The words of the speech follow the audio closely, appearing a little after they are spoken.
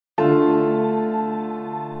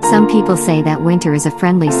Some people say that winter is a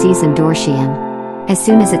friendly season for Xi'an. As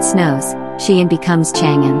soon as it snows, Xi'an becomes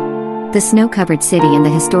Chang'an. The snow-covered city and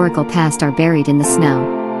the historical past are buried in the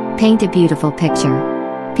snow. Paint a beautiful picture.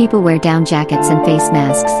 People wear down jackets and face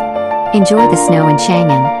masks. Enjoy the snow in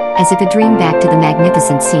Chang'an, as if a dream back to the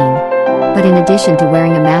magnificent scene. But in addition to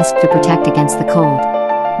wearing a mask to protect against the cold,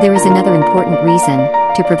 there is another important reason: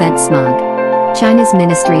 to prevent smog. China's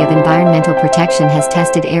Ministry of Environmental Protection has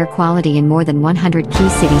tested air quality in more than 100 key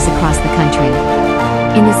cities across the country.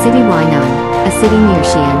 In the city Huainan, a city near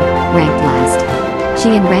Xi'an, ranked last.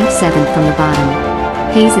 Xi'an ranked 7th from the bottom.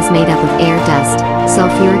 Haze is made up of air dust,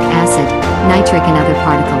 sulfuric acid, nitric and other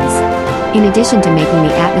particles. In addition to making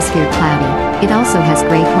the atmosphere cloudy, it also has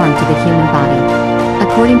great harm to the human body.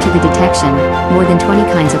 According to the detection, more than 20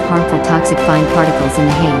 kinds of harmful toxic fine particles in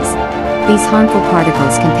the haze. These harmful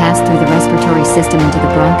particles can pass through the respiratory system into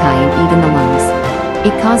the bronchi and even the lungs.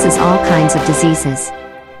 It causes all kinds of diseases.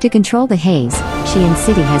 To control the haze, Xi'an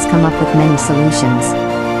City has come up with many solutions.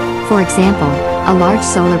 For example, a large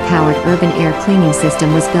solar-powered urban air cleaning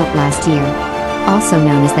system was built last year, also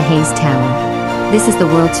known as the Haze Tower. This is the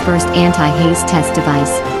world's first anti-haze test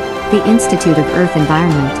device. The Institute of Earth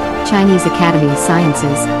Environment, Chinese Academy of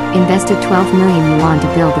Sciences, invested 12 million yuan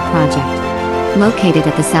to build the project. Located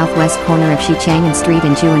at the southwest corner of Shi Chang Street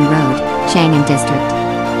and Juan Road, Chang'an District.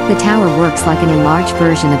 The tower works like an enlarged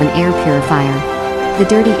version of an air purifier. The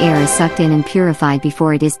dirty air is sucked in and purified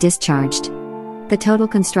before it is discharged. The total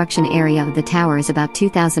construction area of the tower is about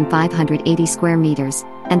 2,580 square meters,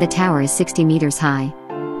 and the tower is 60 meters high.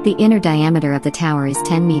 The inner diameter of the tower is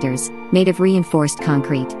 10 meters, made of reinforced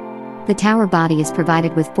concrete. The tower body is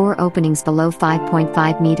provided with 4 openings below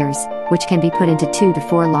 5.5 meters, which can be put into 2 to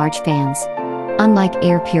 4 large fans. Unlike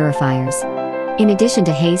air purifiers. In addition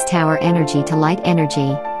to Haze Tower energy to light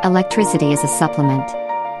energy, electricity is a supplement.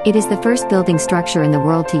 It is the first building structure in the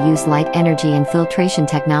world to use light energy and filtration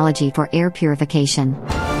technology for air purification.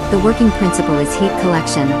 The working principle is heat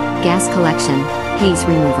collection, gas collection, haze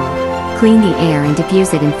removal. Clean the air and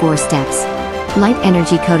diffuse it in 4 steps. Light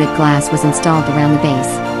energy coated glass was installed around the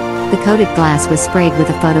base. The coated glass was sprayed with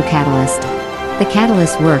a photocatalyst. The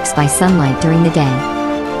catalyst works by sunlight during the day.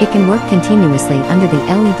 It can work continuously under the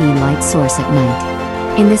LED light source at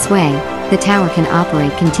night. In this way, the tower can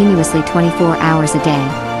operate continuously 24 hours a day.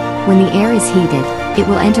 When the air is heated, it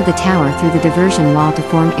will enter the tower through the diversion wall to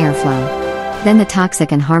form airflow. Then the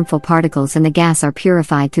toxic and harmful particles in the gas are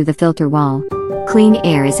purified through the filter wall. Clean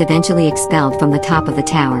air is eventually expelled from the top of the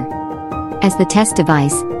tower. As the test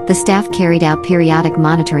device, the staff carried out periodic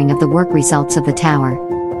monitoring of the work results of the tower.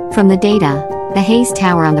 From the data, the Haze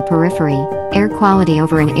Tower on the periphery, air quality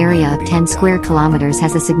over an area of 10 square kilometers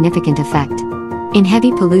has a significant effect. In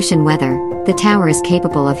heavy pollution weather, the tower is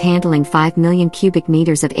capable of handling 5 million cubic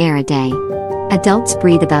meters of air a day. Adults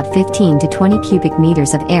breathe about 15 to 20 cubic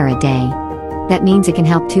meters of air a day. That means it can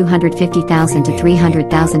help 250,000 to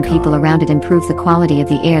 300,000 people around it improve the quality of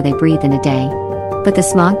the air they breathe in a day. But the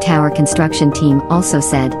Smog Tower construction team also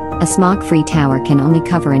said, a smog-free tower can only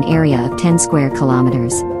cover an area of 10 square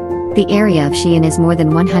kilometers. The area of Xi'an is more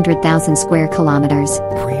than 100,000 square kilometers.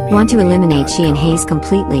 Want to eliminate Xi'an haze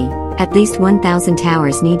completely? At least 1,000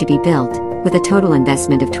 towers need to be built, with a total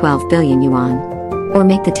investment of 12 billion yuan. Or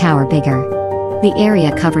make the tower bigger. The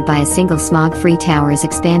area covered by a single smog-free tower is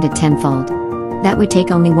expanded tenfold. That would take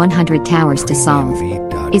only 100 towers to solve.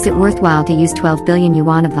 Is it worthwhile to use 12 billion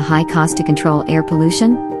yuan of the high cost to control air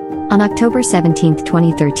pollution? On October 17,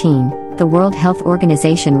 2013, the World Health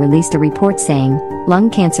Organization released a report saying, lung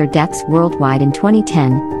cancer deaths worldwide in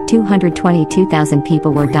 2010, 222,000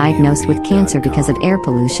 people were diagnosed with cancer because of air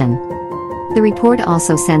pollution. The report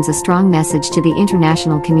also sends a strong message to the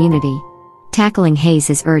international community. Tackling haze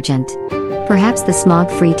is urgent. Perhaps the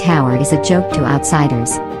smog-free tower is a joke to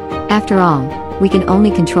outsiders. After all, we can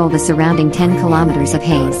only control the surrounding 10 kilometers of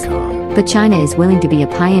haze. But China is willing to be a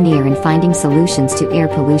pioneer in finding solutions to air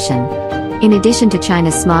pollution. In addition to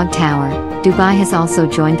China's Smog Tower, Dubai has also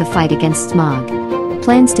joined the fight against smog.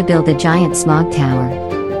 Plans to build a giant smog tower.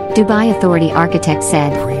 Dubai Authority architect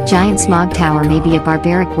said, giant smog tower may be a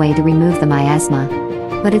barbaric way to remove the miasma.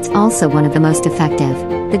 But it's also one of the most effective.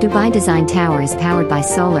 The Dubai design tower is powered by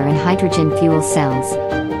solar and hydrogen fuel cells.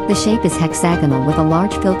 The shape is hexagonal with a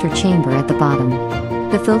large filter chamber at the bottom.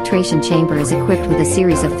 The filtration chamber is equipped with a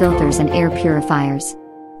series of filters and air purifiers.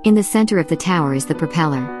 In the center of the tower is the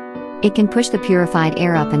propeller. It can push the purified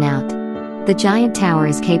air up and out. The giant tower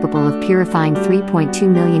is capable of purifying 3.2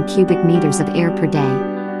 million cubic meters of air per day.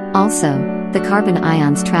 Also, the carbon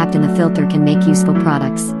ions trapped in the filter can make useful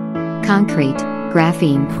products. Concrete,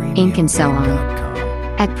 graphene, ink and so on.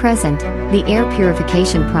 At present, the air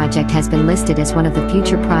purification project has been listed as one of the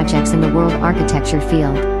future projects in the world architecture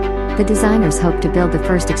field. The designers hope to build the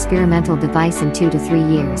first experimental device in 2 to 3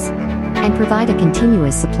 years and provide a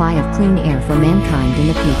continuous supply of clean air for mankind in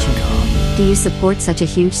the future. Do you support such a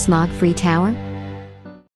huge smog-free tower?